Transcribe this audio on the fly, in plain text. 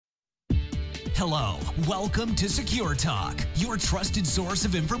Hello, welcome to Secure Talk, your trusted source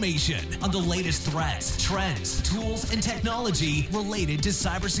of information on the latest threats, trends, tools, and technology related to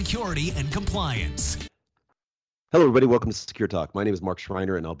cybersecurity and compliance. Hello, everybody. Welcome to Secure Talk. My name is Mark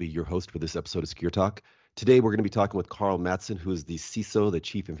Schreiner, and I'll be your host for this episode of Secure Talk. Today, we're going to be talking with Karl Mattson, who is the CISO, the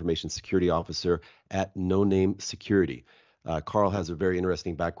Chief Information Security Officer at Noname Security. Karl has a very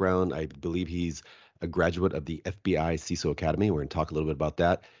interesting background. I believe he's a graduate of the FBI CISO Academy. We're going to talk a little bit about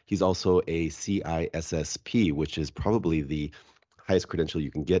that. He's also a CISSP, which is probably the highest credential you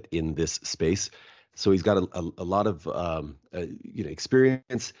can get in this space. So he's got a lot of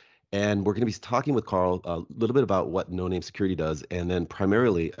experience. And we're going to be talking with Karl a little bit about what Noname Security does, and then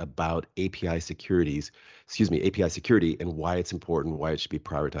primarily about API security and why it's important, why it should be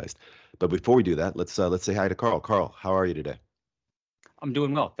prioritized. But before we do that, let's say hi to Karl. Karl, how are you today? I'm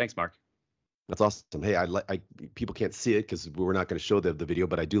doing well. Thanks, Mark. That's awesome. Hey, people can't see it because we're not going to show the video,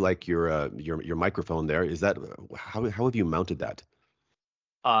 but I do like your microphone there. Is that how have you mounted that?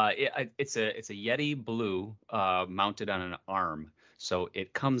 It's a Yeti Blue mounted on an arm. So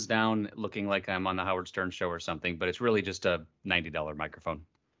it comes down looking like I'm on the Howard Stern show or something, but it's really just a $90 microphone.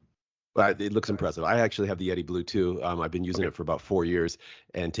 It looks impressive. I actually have the Yeti Blue too. I've been using it for about 4 years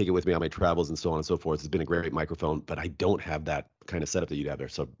and take it with me on my travels and so on and so forth. It's been a great microphone, but I don't have that kind of setup that you'd have there.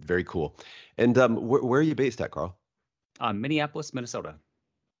 So very cool. And where are you based at, Karl? Minneapolis, Minnesota.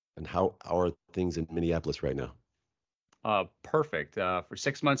 And how are things in Minneapolis right now? Perfect. For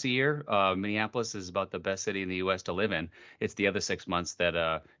 6 months a year, Minneapolis is about the best city in the U.S. to live in. It's the other 6 months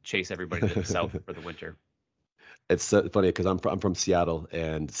that chase everybody to the south for the winter. It's funny because I'm from Seattle,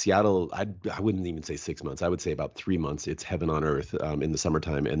 and Seattle, I wouldn't even say 6 months. I would say about 3 months. It's heaven on earth in the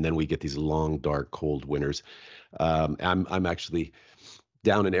summertime, and then we get these long, dark, cold winters. I'm actually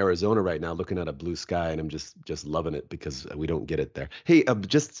down in Arizona right now looking at a blue sky, and I'm just loving it because we don't get it there. Hey,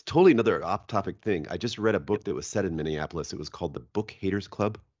 just totally another off-topic thing. I just read a book that was set in Minneapolis. It was called The Book Haters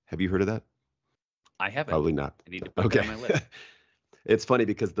Club. Have you heard of that? I haven't. Probably not. I need to put that on my list. It's funny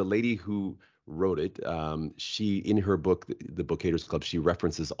because the lady who wrote it, she, in her book, The Book Haters Club, she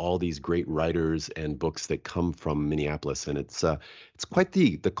references all these great writers and books that come from Minneapolis, and it's quite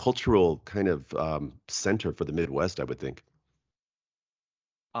the cultural kind of center for the Midwest, I would think.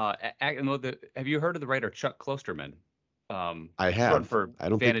 Have you heard of the writer Chuck Klosterman? I have. For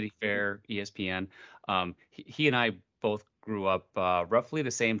Vanity Fair, ESPN. He and I both grew up roughly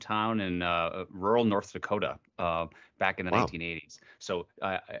the same town in rural North Dakota back in the 1980s. So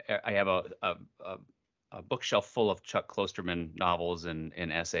I have a bookshelf full of Chuck Klosterman novels and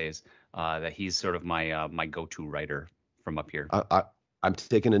essays that he's sort of my go-to writer from up here. I'm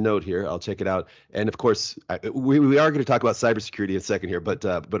taking a note here. I'll check it out. And of course, we are going to talk about cybersecurity in a second here. But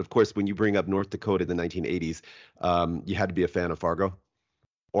of course, when you bring up North Dakota in the 1980s, you had to be a fan of Fargo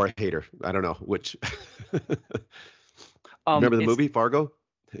or a hater. I don't know which. Remember the movie Fargo?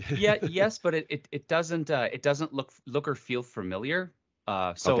 Yes, but it doesn't look or feel familiar.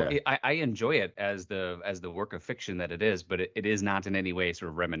 Okay. I enjoy it as the work of fiction that it is, but it is not in any way sort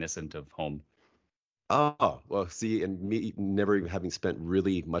of reminiscent of home. Oh, well, see, and me never even having spent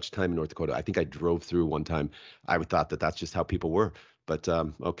really much time in North Dakota, I think I drove through one time. I would thought that that's just how people were. But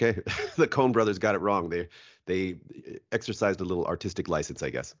okay, the Coen brothers got it wrong. They exercised a little artistic license, I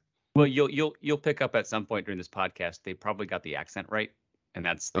guess. Well, you'll pick up at some point during this podcast. They probably got the accent right, and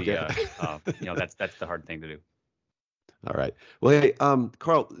that's the that's the hard thing to do. All right. Well, hey,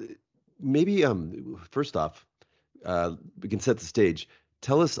 Karl, maybe first off, we can set the stage.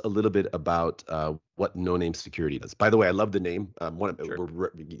 Tell us a little bit about what Noname Security does. By the way, I love the name. Sure.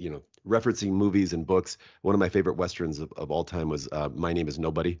 We're referencing movies and books. One of my favorite westerns of all time was My Name Is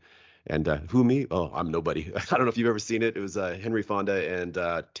Nobody. And who me? Oh, I'm nobody. I don't know if you've ever seen it. It was Henry Fonda and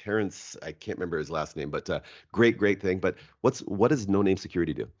Terrence. I can't remember his last name, but great thing. But what does Noname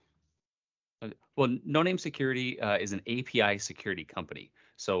Security do? Well, Noname Security is an API security company.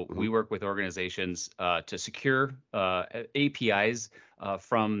 So we work with organizations to secure APIs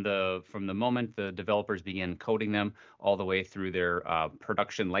from the moment the developers begin coding them all the way through their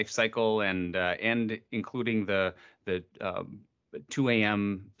production lifecycle and including the 2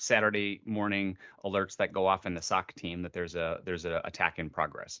 a.m. Saturday morning alerts that go off in the SOC team that there's an attack in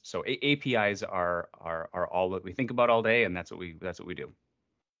progress. So APIs are all that we think about all day, and that's what we do.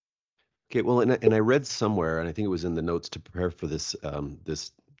 Okay, well, and I read somewhere, and I think it was in the notes to prepare for this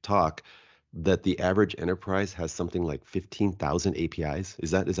this talk, that the average enterprise has something like 15,000 APIs.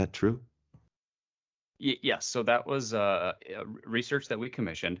 Is that true? Yes. So that was research that we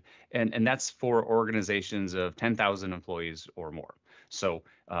commissioned, and that's for organizations of 10,000 employees or more. So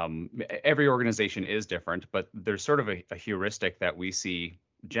every organization is different, but there's sort of a heuristic that we see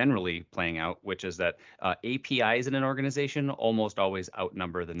generally playing out, which is that APIs in an organization almost always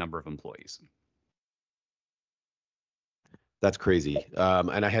outnumber the number of employees. That's crazy,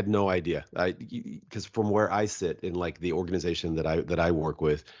 and I had no idea. Because from where I sit in like the organization that I work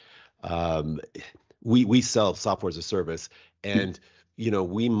with, um, we sell software as a service, and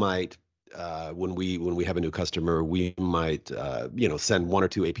we might when we have a new customer, we might send one or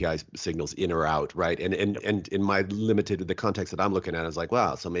two API signals in or out, right? And in my the context that I'm looking at, I was like,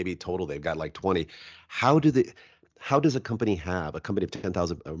 wow, so maybe total they've got like 20. How does a company of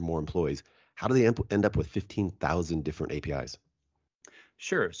 10,000 or more employees? How do they end up with 15,000 different APIs?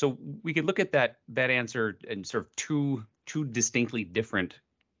 Sure. So we could look at that answer in sort of two distinctly different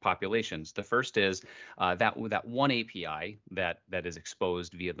populations. The first is that one API that is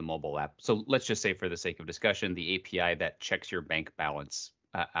exposed via the mobile app. So let's just say, for the sake of discussion, the API that checks your bank balance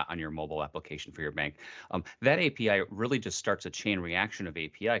on your mobile application for your bank. That API really just starts a chain reaction of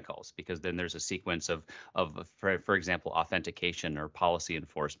API calls, because then there's a sequence of for example, authentication or policy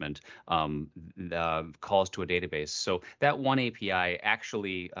enforcement, calls to a database. So that one API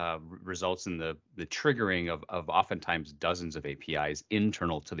actually results in the triggering of oftentimes dozens of APIs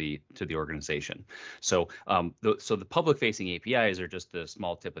internal to the organization. So the public-facing APIs are just the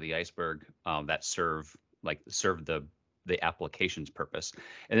small tip of the iceberg that serve the application's purpose.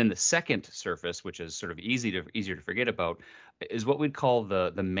 And then the second surface, which is sort of easier to forget about, is what we'd call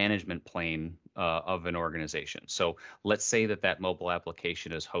the management plane of an organization. So let's say that mobile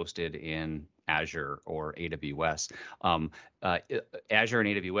application is hosted in Azure or AWS. Azure and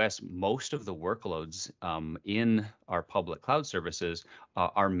AWS, most of the workloads in our public cloud services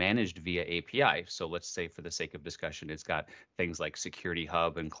are managed via API. So let's say, for the sake of discussion, it's got things like Security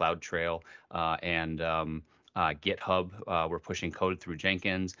Hub and CloudTrail and GitHub. We're pushing code through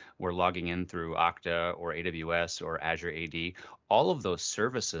Jenkins. We're logging in through Okta or AWS or Azure AD. All of those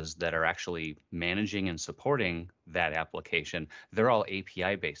services that are actually managing and supporting that application, they're all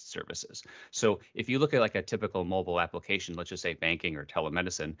API-based services. So if you look at like a typical mobile application, let's just say banking or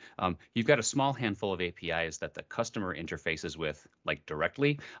telemedicine, you've got a small handful of APIs that the customer interfaces with like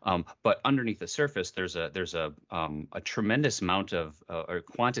directly, but underneath the surface, there's a tremendous amount of or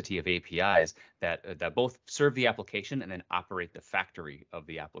quantity of APIs that both serve the application and then operate the factory of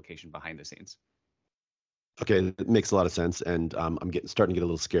the application behind the scenes. Okay, that makes a lot of sense, and I'm starting to get a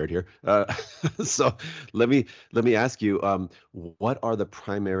little scared here. So let me ask you, what are the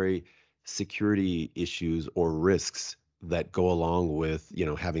primary security issues or risks that go along with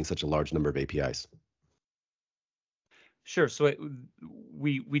having such a large number of APIs? Sure. So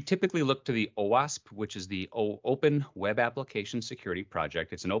we typically look to the OWASP, which is the Open Web Application Security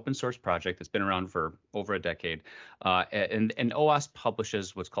Project. It's an open source project that's been around for over a decade. And OWASP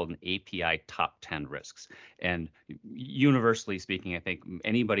publishes what's called an API top 10 risks. And universally speaking, I think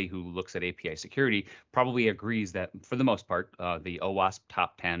anybody who looks at API security probably agrees that, for the most part, the OWASP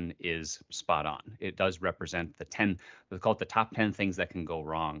top 10 is spot on. It does represent we call it the top 10 things that can go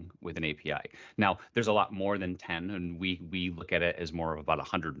wrong with an API. Now, there's a lot more than 10, and we look at it as more of about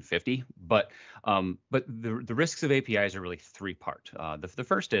 150. But the risks of APIs are really three-part. The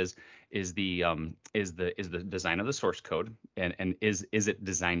first is the design of the source code, and is it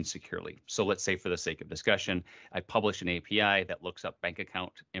designed securely? So let's say, for the sake of discussion, I publish an API that looks up bank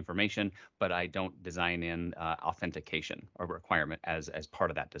account information, but I don't design in authentication or requirement as part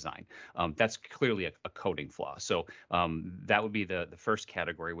of that design. That's clearly a coding flaw. So that would be the first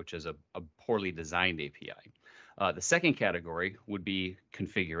category, which is a poorly designed API. The second category would be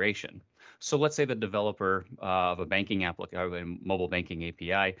configuration. So let's say the developer of a banking application, mobile banking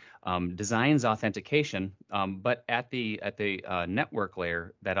API, designs authentication, but at the network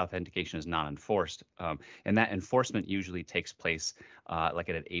layer, that authentication is not enforced, and that enforcement usually takes place like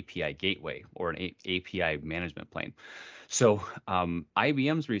at an API gateway or an API management plane. So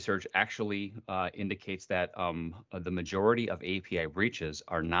IBM's research actually indicates that the majority of API breaches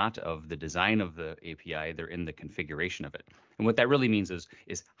are not of the design of the API, they're in the configuration of it. And what that really means is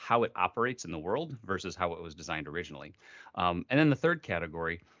how it operates in the world versus how it was designed originally. And then the third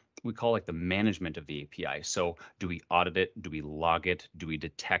category we call like the management of the API. So do we audit it? Do we log it? Do we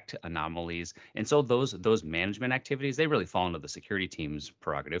detect anomalies? And so those management activities, they really fall into the security team's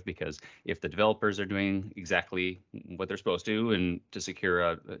prerogative, because if the developers are doing exactly what they're supposed to and to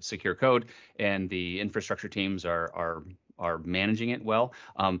secure code, and the infrastructure teams are managing it well,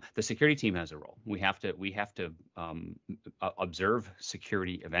 the security team has a role. We have to observe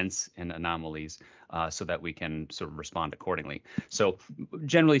security events and anomalies so that we can sort of respond accordingly. So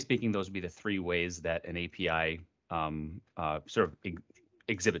generally speaking, those would be the three ways that an API sort of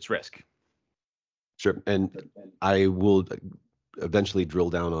exhibits risk. Sure, and I will eventually drill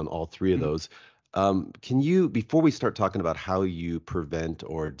down on all three of those. Can you, before we start talking about how you prevent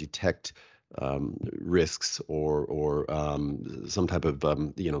or detect risks or some type of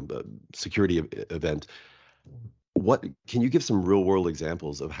security event, what can you give some real world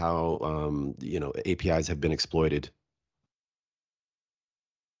examples of how APIs have been exploited?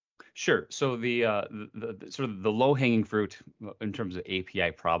 Sure. So the sort of the low hanging fruit in terms of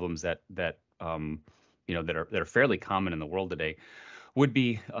API problems that are fairly common in the world today would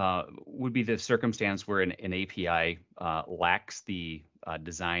be the circumstance where an API lacks the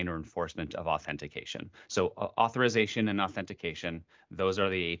design or enforcement of authentication. So authorization and authentication, those are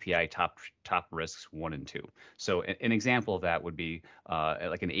the API top risks 1 and 2. So an example of that would be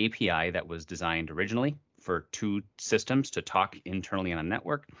like an API that was designed originally for 2 systems to talk internally on a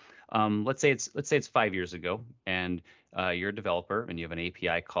network. Let's say it's 5 years ago, and you're a developer and you have an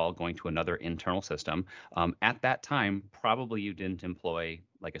API call going to another internal system. At that time, probably you didn't employ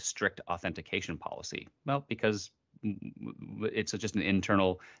like a strict authentication policy. Well, because it's just an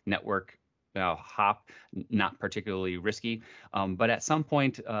internal network hop, not particularly risky. But at some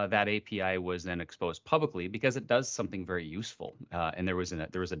point, that API was then exposed publicly because it does something very useful, and there was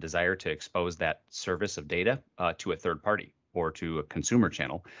a desire to expose that service of data to a third party or to a consumer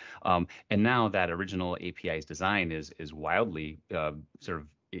channel. And now that original API's design is wildly sort of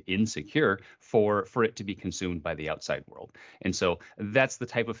insecure for it to be consumed by the outside world. And so that's the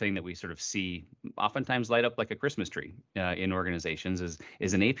type of thing that we sort of see oftentimes light up like a Christmas tree in organizations is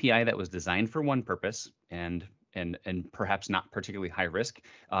an API that was designed for one purpose and perhaps not particularly high risk,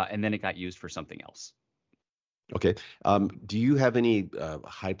 and then it got used for something else. Okay. Do you have any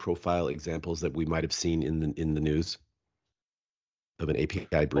high profile examples that we might have seen in the news of an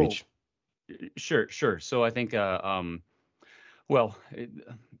API breach? Oh, sure. So I think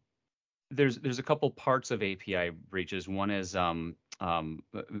there's a couple parts of API breaches. One is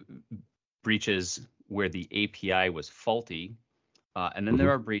breaches where the API was faulty, and then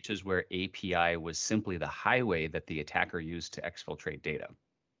there are breaches where API was simply the highway that the attacker used to exfiltrate data.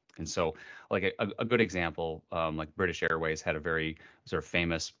 And so, like a good example, like British Airways had a very sort of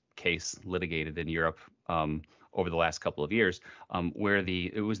famous case litigated in Europe over the last couple of years, where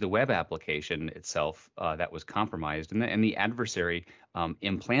it was the web application itself that was compromised, and the adversary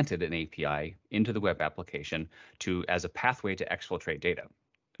implanted an API into the web application as a pathway to exfiltrate data.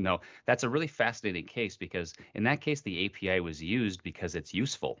 Now, that's a really fascinating case because in that case, the API was used because it's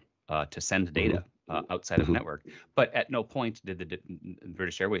useful to send data outside of the network. But at no point did the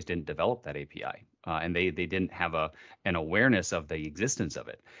British Airways didn't develop that API, and they didn't have an awareness of the existence of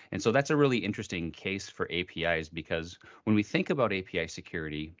it. And so that's a really interesting case for APIs because when we think about API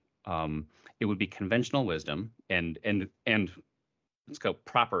security, it would be conventional wisdom and let's go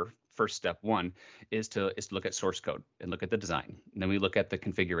proper. First step 1 is to look at source code and look at the design. And then we look at the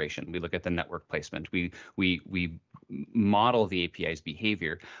configuration. We look at the network placement. We model the API's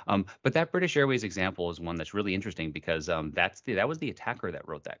behavior. But that British Airways example is one that's really interesting because that was the attacker that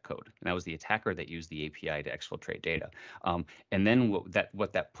wrote that code, and that was the attacker that used the API to exfiltrate data. And then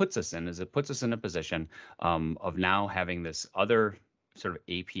what that puts us in is it puts us in a position of now having this other sort of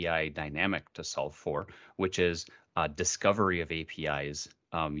API dynamic to solve for, which is discovery of APIs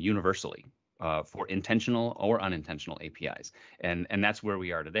universally for intentional or unintentional APIs. And that's where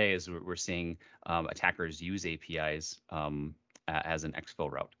we are today is we're seeing attackers use APIs as an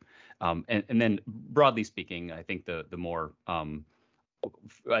exfil route. And then broadly speaking, I think the more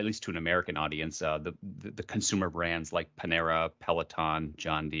at least to an American audience, the consumer brands like Panera, Peloton,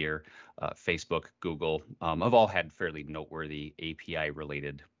 John Deere, Facebook, Google have all had fairly noteworthy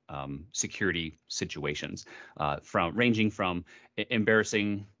API-related security situations, ranging from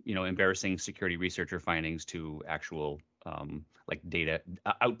embarrassing security researcher findings to actual like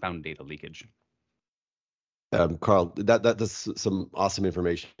outbound data leakage. Karl, that's some awesome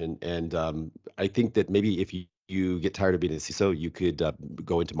information, and I think that maybe if you get tired of being a CISO, you could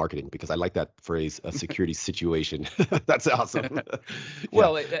go into marketing because I like that phrase, a security situation. That's awesome.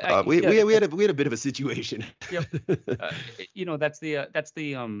 Well, we had a bit of a situation. Yep. That's the as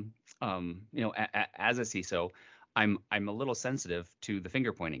a CISO, I'm a little sensitive to the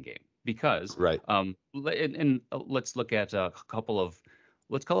finger pointing game because right. Let's look at a couple of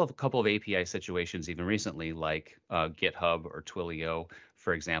API situations even recently, like GitHub or Twilio,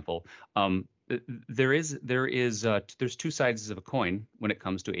 for example. There's 2 sides of a coin when it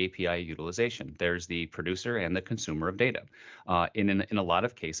comes to API utilization. There's the producer and the consumer of data. In a lot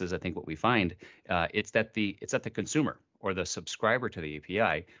of cases, I think what we find it's that the consumer or the subscriber to the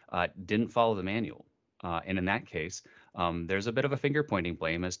API didn't follow the manual. And in that case, there's a bit of a finger pointing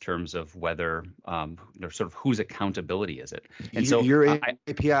blame as terms of whether sort of whose accountability is it. And so Your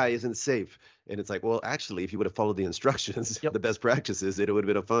API isn't safe. And it's like, well, actually, if you would have followed the instructions, Yep. the best practices, it would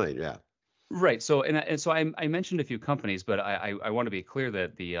have been fine. Yeah. Right. So I mentioned a few companies, but I want to be clear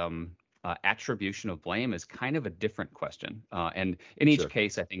that the attribution of blame is kind of a different question. And in each Sure.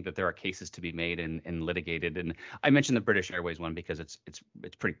 case, I think that there are cases to be made and litigated. And I mentioned the British Airways one because it's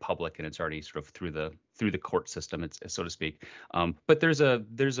pretty public and it's already sort of through the court system, so to speak. But there's a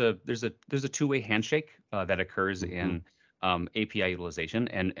two-way handshake that occurs in API utilization,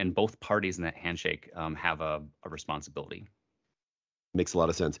 and both parties in that handshake have a responsibility. Makes a lot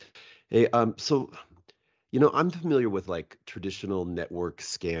of sense. Hey, so I'm familiar with like traditional network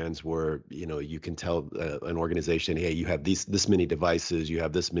scans where you can tell an organization, hey, you have this many devices, you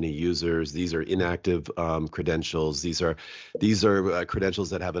have this many users, these are inactive credentials, these are credentials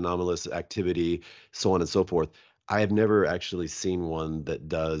that have anomalous activity, so on and so forth. I have never actually seen one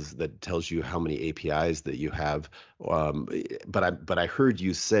that tells you how many APIs that you have. But I heard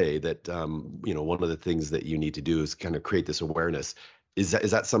you say that one of the things that you need to do is kind of create this awareness. Is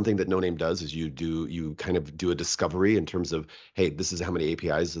that something that Noname does? Is you kind of do a discovery in terms of, hey, this is how many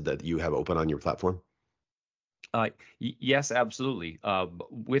APIs that you have open on your platform? Yes, absolutely.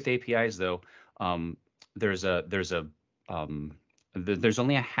 With APIs though, there's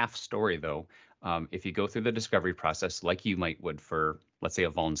only a half story though. If you go through the discovery process, like you would for, let's say,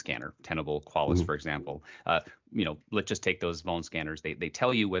 a vuln scanner, Tenable, Qualys, for example, let's just take those vuln scanners. They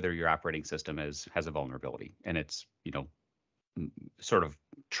tell you whether your operating system has a vulnerability, and it's sort of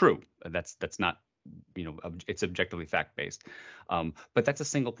true. That's not it's objectively fact-based, but that's a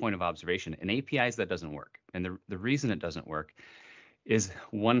single point of observation. In APIs, that doesn't work, and the reason it doesn't work is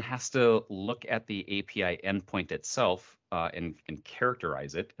one has to look at the API endpoint itself and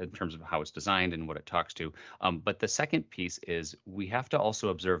characterize it in terms of how it's designed and what it talks to. But the second piece is we have to also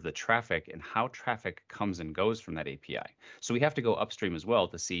observe the traffic and how traffic comes and goes from that API. So we have to go upstream as well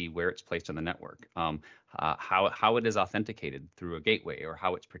to see where it's placed on the network, how it is authenticated through a gateway, or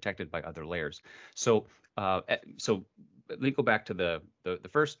how it's protected by other layers. So let me go back to the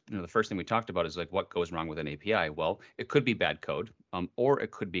first thing we talked about is like what goes wrong with an API. Well, it could be bad code, or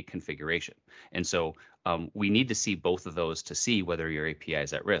it could be configuration. And so we need to see both of those to see whether your API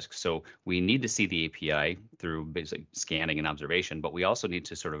is at risk. So we need to see the API through basic scanning and observation, but we also need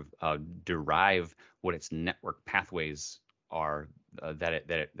to sort of derive what its network pathways are that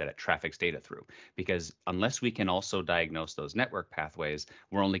it traffics data through, because unless we can also diagnose those network pathways,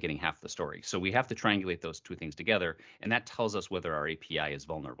 we're only getting half the story. So we have to triangulate those two things together, and that tells us whether our API is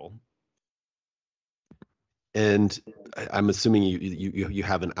vulnerable. And I'm assuming you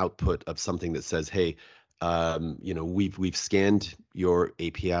have an output of something that says, hey, we've scanned your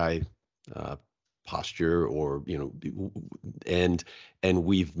API posture, or and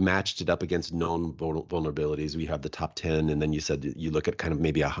we've matched it up against known vulnerabilities. We have the top 10, and then you said you look at kind of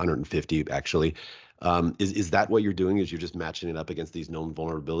maybe 150 actually. Is that what you're doing? Is you're just matching it up against these known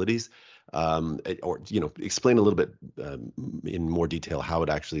vulnerabilities? Or explain a little bit in more detail how it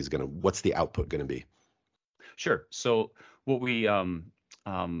actually is going to, what's the output going to be? Sure. So what we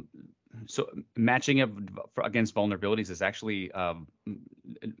so matching it against vulnerabilities is actually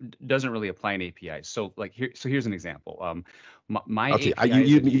doesn't really apply in APIs. So here's an example. My okay, API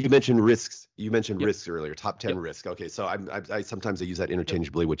you mentioned risks. You mentioned Yep. risks earlier. Top 10 Yep. risk. Okay, so I sometimes I use that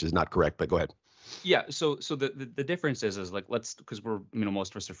interchangeably, which is not correct. But go ahead. Yeah, so the difference is like, because we're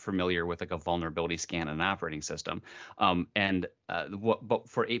most of us are familiar with like a vulnerability scan in an operating system, but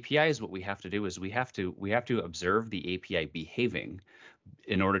for APIs, what we have to do is we have to observe the API behaving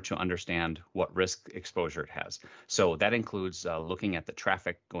in order to understand what risk exposure it has. So that includes looking at the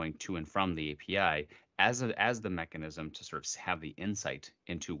traffic going to and from the API as the mechanism to sort of have the insight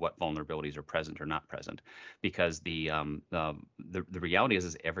into what vulnerabilities are present or not present, because the reality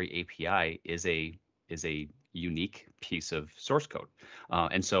is every API is a unique piece of source code,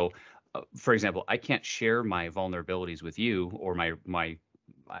 and so for example, I can't share my vulnerabilities with you, or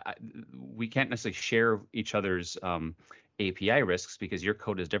we can't necessarily share each other's API risks because your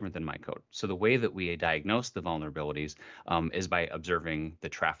code is different than my code. So the way that we diagnose the vulnerabilities is by observing the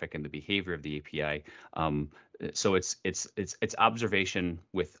traffic and the behavior of the API. So it's observation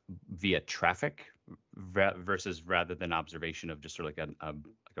via traffic versus rather than observation of just sort of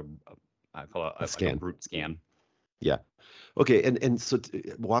I call it a brute scan. Yeah. Okay. And so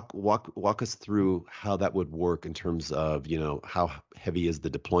walk us through how that would work in terms of, how heavy is the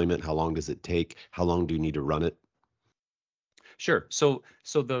deployment? How long does it take? How long do you need to run it? Sure. So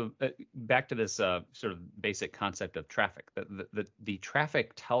the back to this sort of basic concept of traffic. The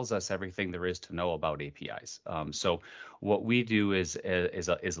traffic tells us everything there is to know about APIs. So what we do is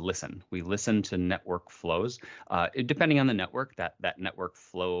listen. We listen to network flows. Depending on the network, that network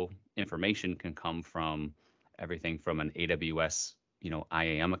flow information can come from everything from an AWS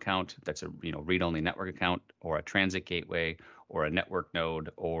IAM account that's a read-only network account, or a transit gateway, or a network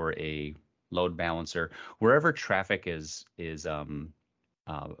node, or a load balancer. Wherever traffic is being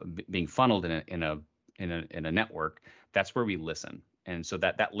funneled in a network, that's where we listen. And so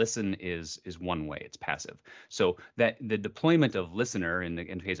that listen is one way. It's passive. So that the deployment of listener in the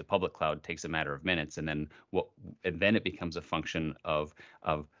case of public cloud takes a matter of minutes, and then it becomes a function of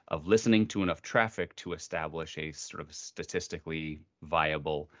listening to enough traffic to establish a sort of statistically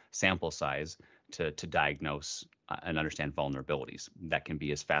viable sample size to diagnose and understand vulnerabilities. That can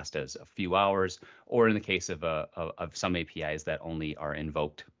be as fast as a few hours, or in the case of some APIs that only are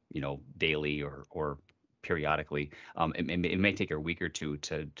invoked, daily or periodically, it may take a week or two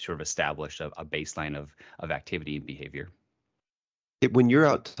to sort of establish a baseline of activity and behavior. When you're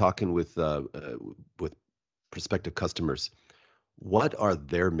out talking with prospective customers, what are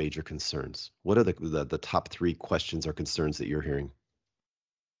their major concerns? What are the top 3 questions or concerns that you're hearing?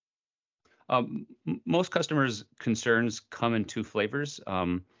 Most customers' concerns come in 2 flavors.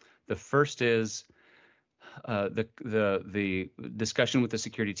 The first is the discussion with the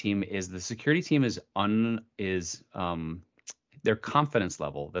security team is their confidence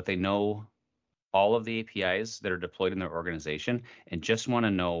level that they know all of the APIs that are deployed in their organization and just want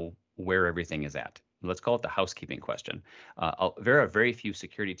to know where everything is at. Let's call it the housekeeping question. There are very few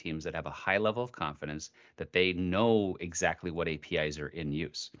security teams that have a high level of confidence that they know exactly what APIs are in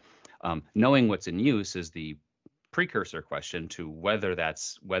use. Knowing what's in use is the precursor question to whether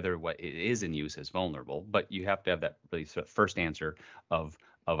what it is in use is vulnerable, but you have to have that really sort of first answer of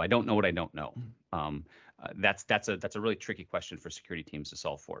I don't know what I don't know. That's a really tricky question for security teams to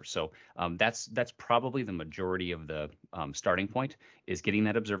solve for. So that's probably the majority of the starting point, is getting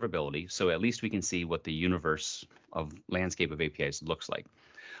that observability. So at least we can see what the universe of landscape of APIs looks like.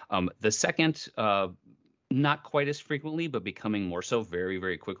 The second, not quite as frequently, but becoming more so very,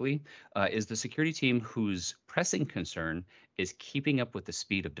 very quickly, is the security team whose pressing concern is keeping up with the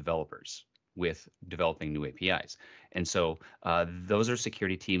speed of developers with developing new APIs. And so those are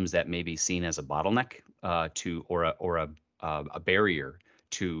security teams that may be seen as a bottleneck or a barrier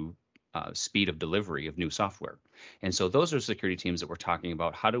to speed of delivery of new software. And so those are security teams that we're talking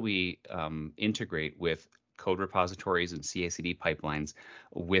about. How do we integrate with code repositories and CI/CD pipelines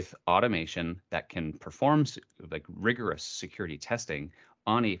with automation that can perform like rigorous security testing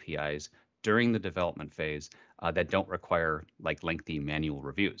on APIs during the development phase that don't require like lengthy manual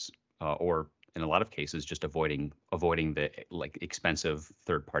reviews or in a lot of cases just avoiding the like expensive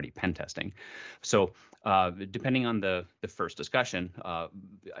third-party pen testing. So depending on the first discussion,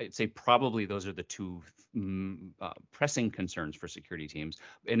 I'd say probably those are the 2 pressing concerns for security teams.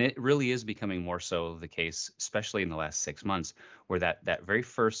 And it really is becoming more so the case, especially in the last 6 months, where that very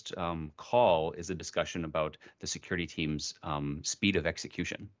first call is a discussion about the security team's speed of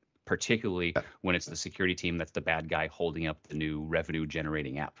execution, particularly when it's the security team that's the bad guy holding up the new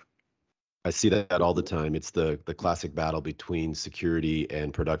revenue-generating app. I see that all the time. It's the classic battle between security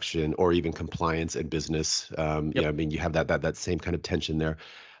and production, or even compliance and business. Yeah, I mean, you have that same kind of tension there.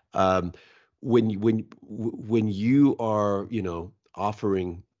 When you are,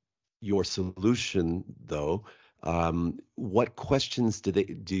 offering your solution, though, what questions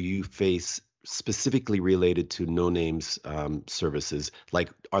do you face specifically related to Noname's services? Like,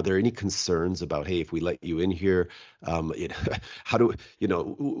 are there any concerns about, hey, if we let you in here, how do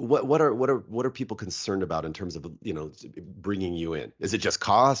what are people concerned about in terms of bringing you in? Is it just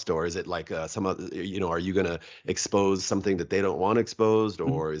cost, or is it like some other, are you going to expose something that they don't want exposed,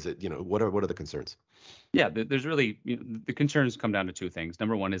 or is it what are the concerns? Yeah, there's really, the concerns come down to 2 things.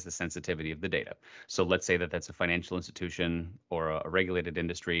 Number one is the sensitivity of the data. So let's say that that's a financial institution or a regulated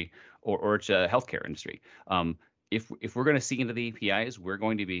industry or it's a healthcare industry. If we're going to see into the APIs, we're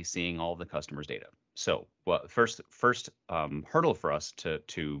going to be seeing all of the customers' data. So first hurdle for us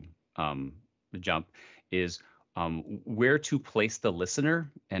to jump is where to place the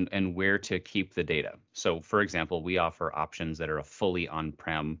listener and where to keep the data. So for example, we offer options that are a fully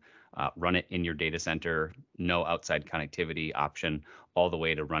on-prem, run it in your data center no outside connectivity option, all the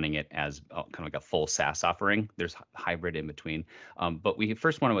way to running it as kind of like a full SaaS offering. There's hybrid in between. But we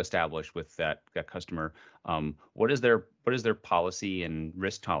first want to establish with that customer what is their policy and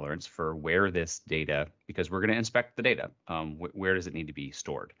risk tolerance for where this data, because we're going to inspect the data. Where does it need to be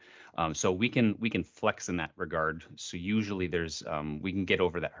stored? So we can flex in that regard. So usually there's we can get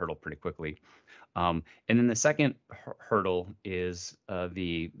over that hurdle pretty quickly. And then the second hurdle is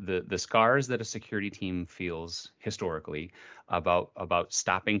the scars that a security team feels historically about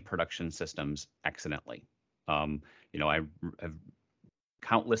stopping production systems accidentally. I have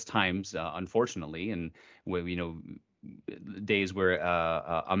countless times, unfortunately, and where days where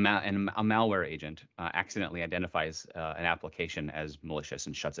a malware agent accidentally identifies an application as malicious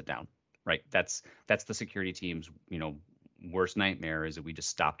and shuts it down. Right. That's the security team's worst nightmare, is that we just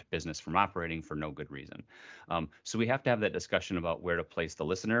stopped business from operating for no good reason. So we have to have that discussion about where to place the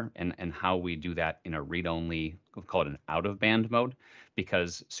listener and how we do that in a read-only, we'll call it an out-of-band mode,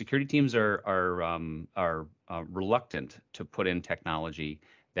 because security teams are reluctant to put in technology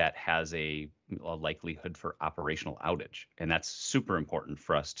that has a likelihood for operational outage, and that's super important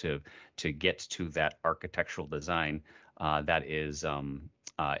for us to get to that architectural design that is sort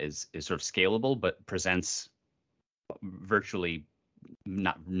of scalable, but presents virtually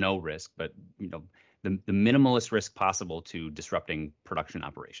no risk, but the minimalist risk possible to disrupting production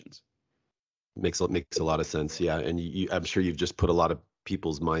operations. Makes a lot of sense. Yeah, and I'm sure you've just put a lot of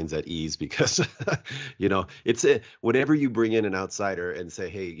people's minds at ease, because it's whenever you bring in an outsider and say,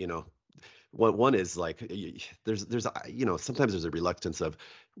 hey, one is like, there's sometimes there's a reluctance of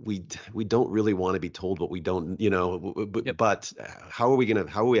we don't really want to be told what we don't, but how are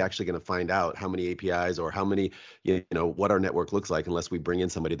we actually gonna find out how many APIs or how many, what our network looks like, unless we bring in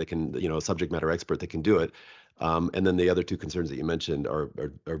somebody that can, a subject matter expert that can do it. And then the other two concerns that you mentioned are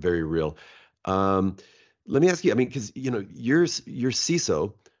very real. Let me ask you, because you're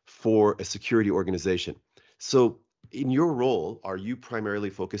CISO for a security organization. So in your role, are you primarily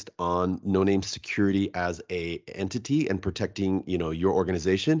focused on Noname Security as a entity and protecting, your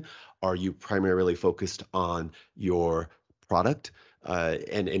organization? Are you primarily focused on your product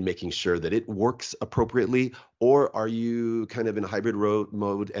and making sure that it works appropriately? Or are you kind of in a hybrid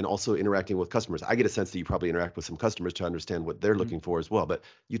mode and also interacting with customers? I get a sense that you probably interact with some customers to understand what they're looking for as well, but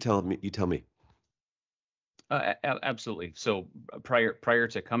you tell me. Absolutely. So prior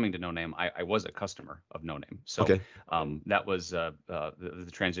to coming to Noname, I was a customer of Noname. So okay. That was the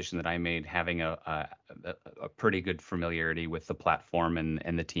transition that I made, having a pretty good familiarity with the platform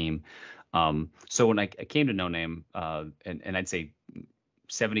and the team. So when I came to Noname, and I'd say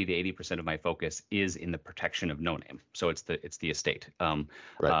 70 to 80% of my focus is in the protection of Noname. So it's the estate,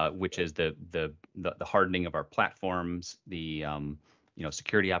 right. Which is the hardening of our platforms, the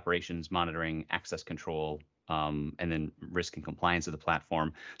security operations, monitoring, access control, and then risk and compliance of the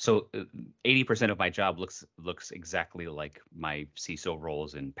platform. So 80% of my job looks exactly like my CISO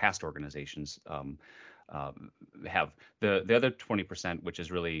roles in past organizations have. The other 20%, which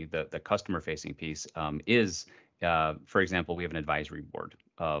is really the customer facing piece, is for example, we have an advisory board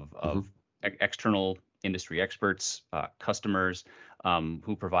of external industry experts, customers,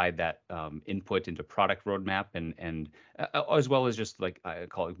 who provide that input into product roadmap and as well as just like I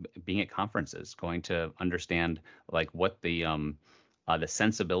call it being at conferences, going to understand like what the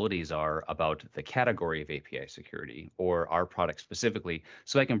sensibilities are about the category of API security or our product specifically,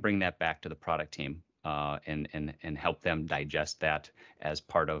 so I can bring that back to the product team and help them digest that as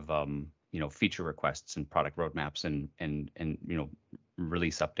part of feature requests and product roadmaps and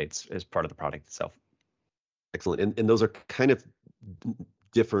release updates as part of the product itself. Excellent. And those are kind of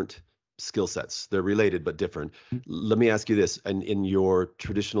different skill sets. They're related, but different. Let me ask you this. And in your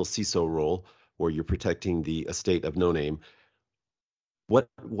traditional CISO role, where you're protecting the estate of Noname, what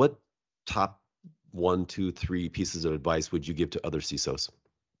top 1, 2, 3 pieces of advice would you give to other CISOs?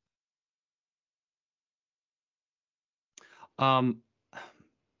 I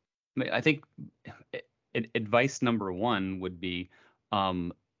think advice number one would be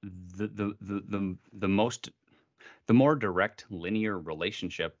the more direct linear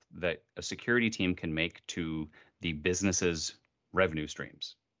relationship that a security team can make to the business's revenue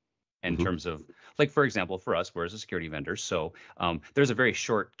streams in terms of, like, for example, for us, we're as a security vendor. So there's a very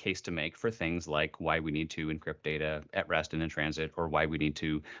short case to make for things like why we need to encrypt data at rest and in transit, or why we need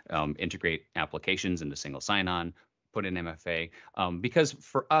to integrate applications into single sign-on, put in MFA, because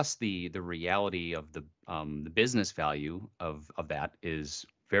for us, the reality of the business value of that is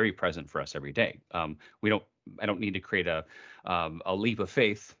very present for us every day. I don't need to create a leap of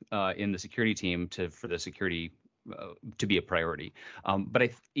faith in the security team for the security to be a priority.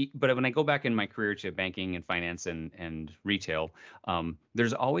 But when I go back in my career to banking and finance and retail,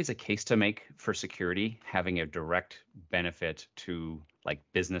 there's always a case to make for security having a direct benefit to like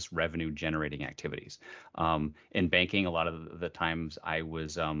business revenue generating activities. In banking, a lot of the times I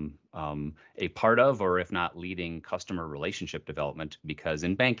was a part of, or if not leading, customer relationship development, because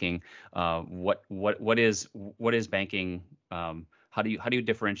in banking, what is banking? How do you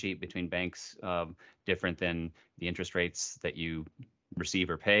differentiate between banks different than the interest rates that you receive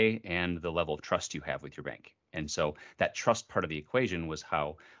or pay and the level of trust you have with your bank? And so that trust part of the equation was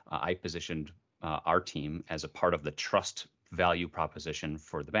how I positioned our team as a part of the trust value proposition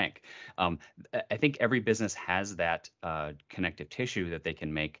for the bank. I think every business has that connective tissue that they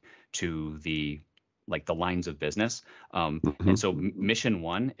can make to the lines of business. And so mission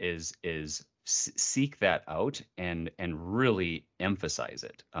one is seek that out and really emphasize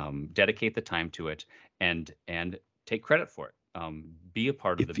it, dedicate the time to it, and take credit for it. Be a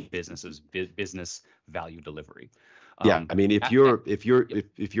part of the business's business value delivery. Yeah, I mean, if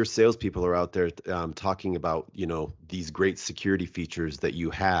your salespeople are out there talking about, these great security features that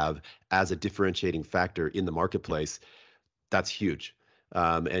you have as a differentiating factor in the marketplace, that's huge.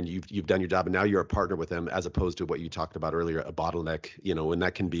 And you've done your job, and now you're a partner with them, as opposed to what you talked about earlier, a bottleneck. And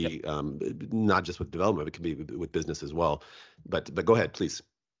that can be not just with development, it can be with business as well. But go ahead, please.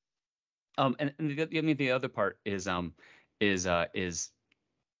 And the other part is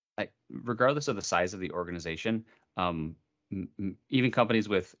regardless of the size of the organization, even companies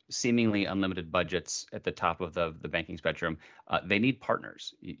with seemingly unlimited budgets at the top of the banking spectrum, they need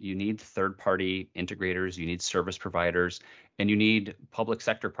partners. You need third-party integrators, you need service providers, and you need public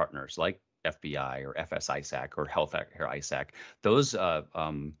sector partners like FBI or FSISAC or Health or ISAC. Those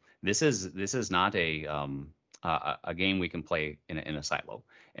this is not a game we can play in a silo.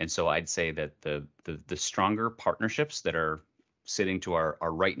 And so I'd say that the stronger partnerships that are sitting to our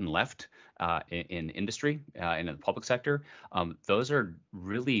right and left in industry, in the public sector, those are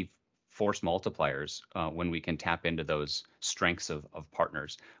really force multipliers when we can tap into those strengths of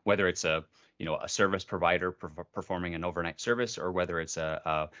partners, whether it's a service provider performing an overnight service, or whether it's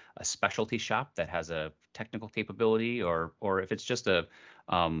a specialty shop that has a technical capability, or if it's just the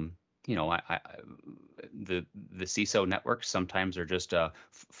CISO networks sometimes are just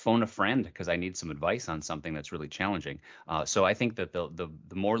phone a friend because I need some advice on something that's really challenging. So I think that the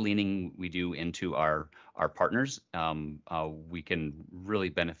more leaning we do into our partners, we can really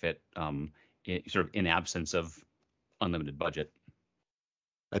benefit sort of in absence of unlimited budget.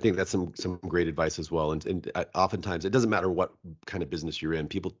 I think that's some great advice as well. And oftentimes it doesn't matter what kind of business you're in,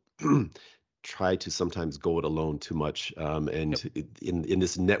 people try to sometimes go it alone too much. In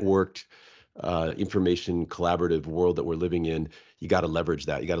this networked information collaborative world that we're living in, you got to leverage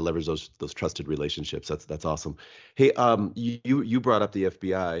that. You got to leverage those trusted relationships. That's awesome. Hey, you brought up the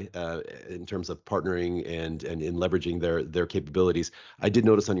FBI in terms of partnering and in leveraging their capabilities. I did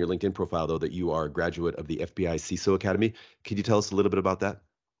notice on your LinkedIn profile though that you are a graduate of the FBI CISO Academy. Could you tell us a little bit about that?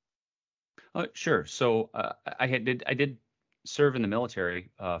 Sure. So I did serve in the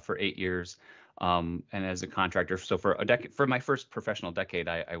military for 8 years. And as a contractor, so for a decade, for my first professional decade,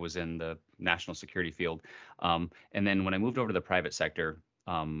 I was in the national security field. And then when I moved over to the private sector,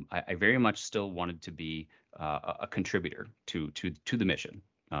 I very much still wanted to be a contributor to the mission.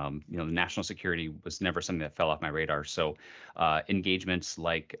 The national security was never something that fell off my radar. So engagements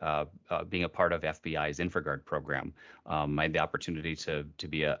like being a part of FBI's InfraGard program, I had the opportunity to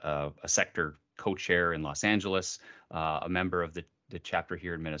be a sector co-chair in Los Angeles, a member of the chapter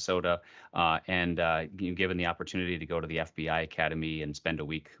here in Minnesota, and given the opportunity to go to the FBI Academy and spend a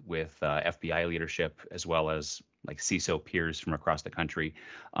week with FBI leadership, as well as like CISO peers from across the country.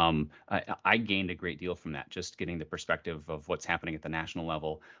 I gained a great deal from that, just getting the perspective of what's happening at the national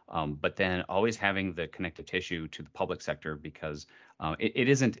level, but then always having the connective tissue to the public sector, because it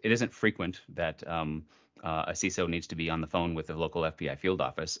isn't frequent that a CISO needs to be on the phone with the local FBI field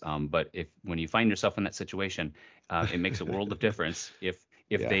office. But when you find yourself in that situation, it makes a world of difference if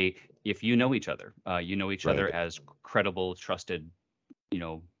you know each other, other as credible, trusted,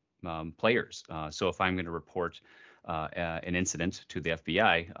 players. So if I'm going to report an incident to the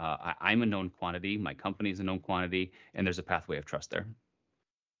FBI, I'm a known quantity, my company is a known quantity, and there's a pathway of trust there.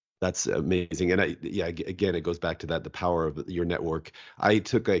 That's amazing. And again, it goes back to the power of your network. I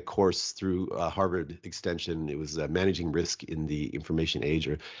took a course through Harvard Extension. It was managing risk in the information age,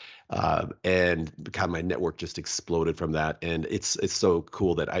 and my network just exploded from that. And it's so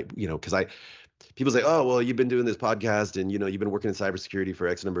cool that because people say, oh, well, you've been doing this podcast and, you've been working in cybersecurity for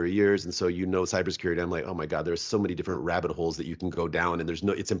X number of years. And so, cybersecurity. I'm like, oh my God, there's so many different rabbit holes that you can go down, and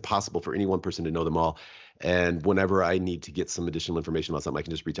it's impossible for any one person to know them all. And whenever I need to get some additional information about something, I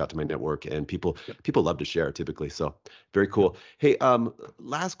can just reach out to my network, and people love to share typically. So very cool. Hey,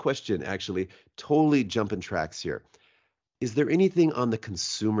 last question, actually, totally jumping tracks here. Is there anything on the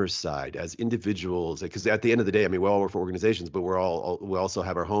consumer side as individuals? Because at the end of the day, I mean, we all work for organizations, but we also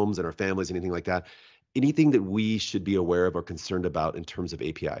have our homes and our families, anything like that. Anything that we should be aware of or concerned about in terms of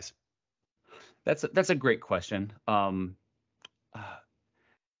APIs? That's a great question. I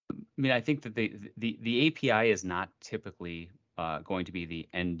mean, I think that the API is not typically going to be the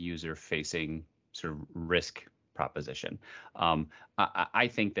end user facing sort of risk proposition. I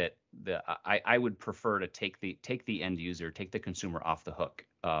think that I would prefer to take the end user, take the consumer off the hook,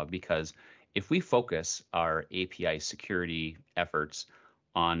 because if we focus our API security efforts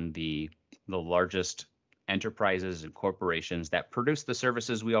on the largest enterprises and corporations that produce the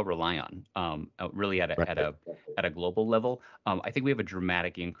services we all rely on, really at a global level, I think we have a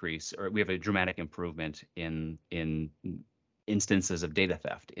dramatic increase, or we have a dramatic improvement in instances of data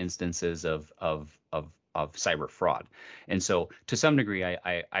theft, instances of cyber fraud. And so to some degree,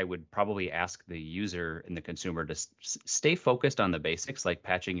 I would probably ask the user and the consumer to stay focused on the basics, like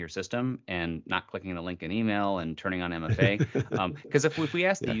patching your system and not clicking the link in email and turning on MFA. Because if we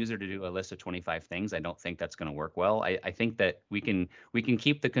ask the user to do a list of 25 things, I don't think that's going to work well. I think that we can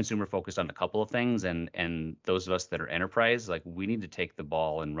keep the consumer focused on a couple of things, and those of us that are enterprise, like, we need to take the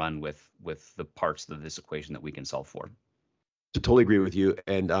ball and run with the parts of this equation that we can solve for. To totally agree with you.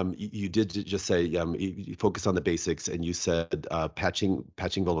 And you did just say you focus on the basics, and you said patching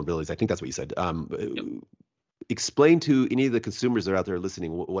vulnerabilities. I think that's what you said. Yep. Explain to any of the consumers that are out there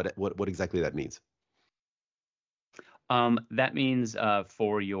listening what exactly that means. That means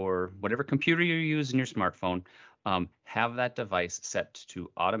for your whatever computer you use in your smartphone, have that device set to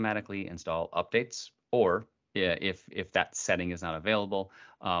automatically install updates, or if that setting is not available,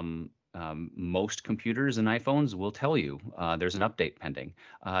 most computers and iPhones will tell you there's an update pending.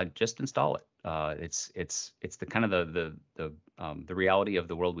 Just install it. It's the kind of the reality of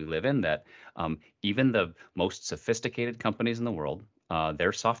the world we live in, that even the most sophisticated companies in the world,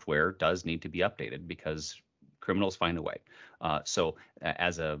 their software does need to be updated because criminals find a way. So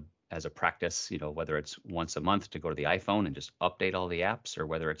as a practice, whether it's once a month to go to the iPhone and just update all the apps, or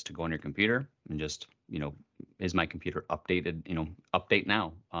whether it's to go on your computer and just, is my computer updated, update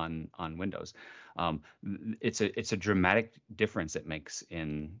now on Windows. It's a dramatic difference it makes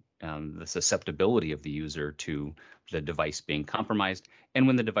in the susceptibility of the user to the device being compromised. And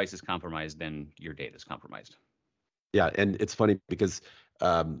when the device is compromised, then your data is compromised. Yeah, and it's funny because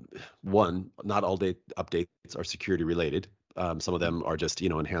one, not all updates are security related. Some of them are just,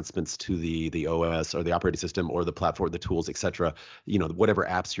 enhancements to the OS or the operating system or the platform, the tools, et cetera, whatever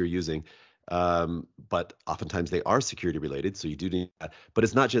apps you're using. But oftentimes they are security related. So you do need that. But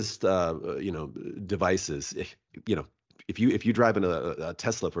it's not just, devices. If you drive in a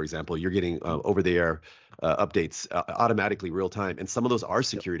Tesla, for example, you're getting over the air updates automatically real time. And some of those are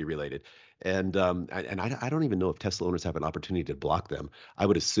security related. And I don't even know if Tesla owners have an opportunity to block them. I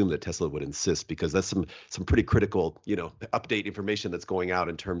would assume that Tesla would insist, because that's some pretty critical, update information that's going out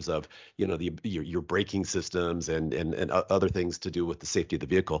in terms of, your braking systems and other things to do with the safety of the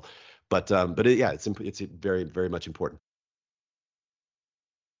vehicle. But it's very, very much important.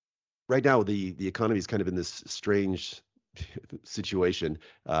 Right now, the economy is kind of in this strange situation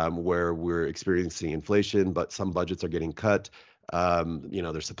where we're experiencing inflation, but some budgets are getting cut.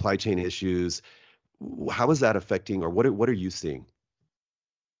 There's supply chain issues. How is that affecting, or what are you seeing?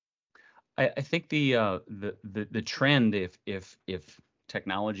 I think the trend, if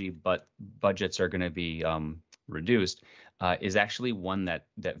technology budgets are going to be reduced, is actually one that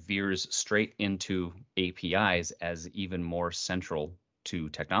veers straight into APIs as even more central to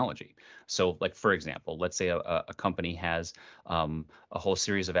technology. So, like, for example, let's say a company has a whole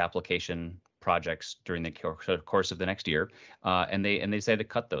series of application projects during the course of the next year, and they decide to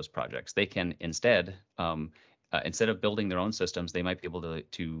cut those projects. They can instead of building their own systems, they might be able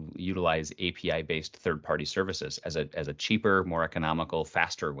to utilize API-based third-party services as a cheaper, more economical,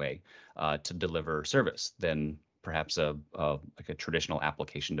 faster way to deliver service than perhaps like a traditional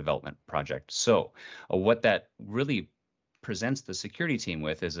application development project. So what that really presents the security team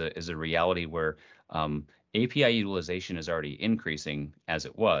with is a reality where API utilization is already increasing as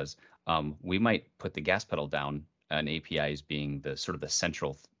it was. We might put the gas pedal down on APIs being the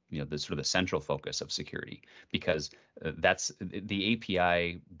central focus of security, because that's the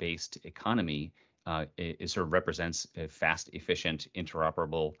API-based economy. It sort of represents a fast, efficient,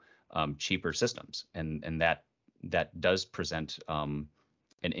 interoperable cheaper systems, and that does present an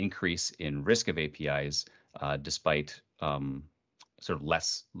increase in risk of APIs, despite sort of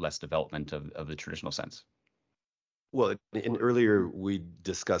less development of the traditional sense. Well, and earlier we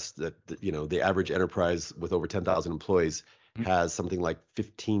discussed that the average enterprise with over 10,000 employees has something like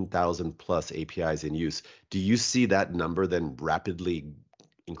 15,000 plus APIs in use. Do you see that number then rapidly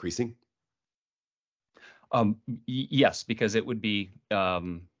increasing? Yes, because it would be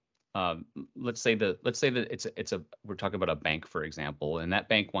let's say that we're talking about a bank, for example, and that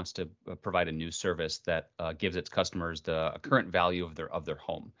bank wants to provide a new service that gives its customers the current value of their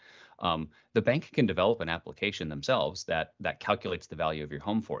home. The bank can develop an application themselves that calculates the value of your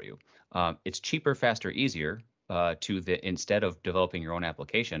home for you. It's cheaper, faster, easier instead of developing your own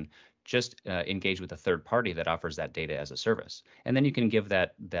application, just engage with a third party that offers that data as a service. And then you can give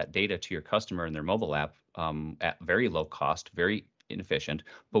that data to your customer in their mobile app at very low cost, very inefficient.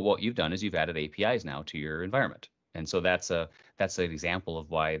 But what you've done is you've added APIs now to your environment. And so that's an example of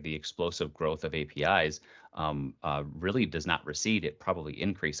why the explosive growth of APIs really does not recede. It probably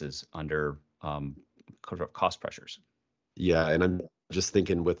increases under cost pressures. Yeah, and I'm just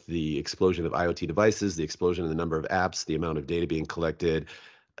thinking with the explosion of IoT devices, the explosion in the number of apps, the amount of data being collected,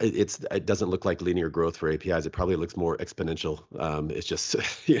 it doesn't look like linear growth for APIs. It probably looks more exponential. It's just,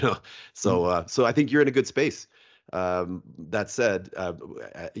 so I think you're in a good space. That said,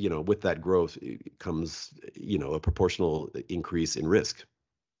 with that growth comes, a proportional increase in risk.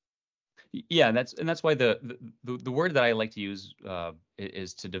 Yeah, and that's why the word that I like to use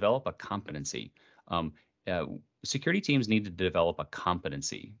is to develop a competency. Security teams need to develop a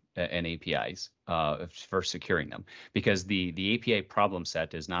competency in APIs for securing them, because the API problem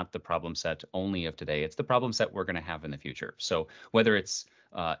set is not the problem set only of today. It's the problem set we're going to have in the future. So whether it's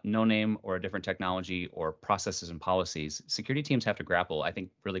Noname or a different technology or processes and policies, security teams have to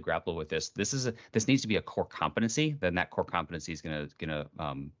really grapple with this. This needs to be a core competency. Then that core competency is going to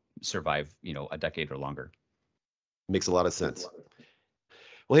survive, a decade or longer. Makes a lot of sense.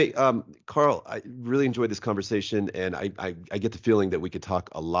 Well, hey, Karl, I really enjoyed this conversation, and I get the feeling that we could talk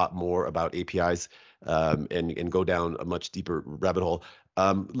a lot more about APIs and go down a much deeper rabbit hole.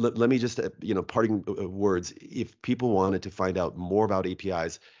 Let me just, parting words. If people wanted to find out more about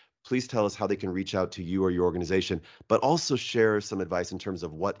APIs, please tell us how they can reach out to you or your organization, but also share some advice in terms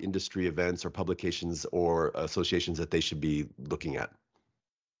of what industry events or publications or associations that they should be looking at.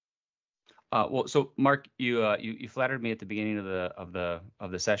 Well, so Mark, you flattered me at the beginning of the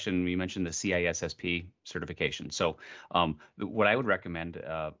session. You mentioned the CISSP certification. So what I would recommend,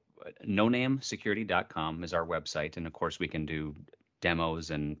 NonameSecurity.com is our website, and of course we can do demos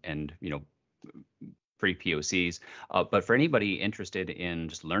and free POCs. But for anybody interested in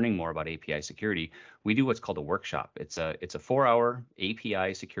just learning more about API security, we do what's called a workshop. It's a 4-hour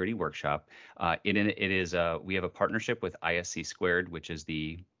API security workshop. We have a partnership with ISC², which is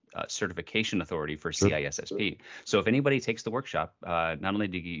the certification authority for CISSP. So if anybody takes the workshop, not only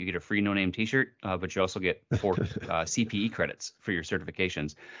do you get a free No-Name t-shirt, but you also get 4 CPE credits for your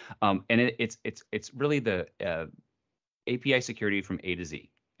certifications. And it's really the API security from A to Z.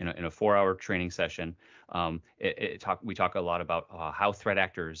 In a 4-hour training session, we talk a lot about how threat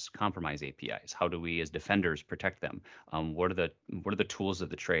actors compromise APIs. How do we, as defenders, protect them? What are the tools of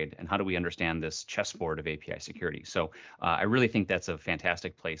the trade, and how do we understand this chessboard of API security? So I really think that's a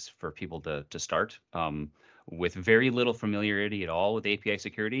fantastic place for people to start. With very little familiarity at all with API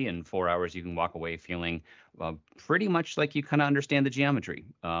security, in 4 hours you can walk away feeling pretty much like you kind of understand the geometry.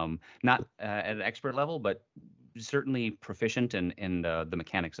 Not at an expert level, but certainly proficient in the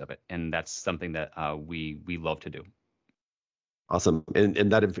mechanics of it, and that's something that we love to do. Awesome,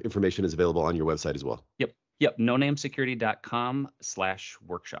 and that information is available on your website as well. Yep.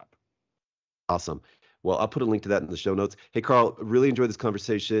 NoNameSecurity.com/workshop. Awesome. Well, I'll put a link to that in the show notes. Hey, Karl, really enjoyed this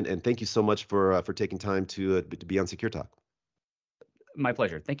conversation, and thank you so much for taking time to be on Secure Talk. My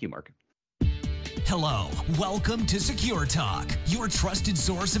pleasure. Thank you, Mark. Hello, welcome to Secure Talk, your trusted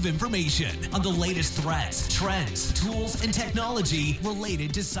source of information on the latest threats, trends, tools, and technology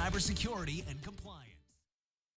related to cybersecurity and compliance.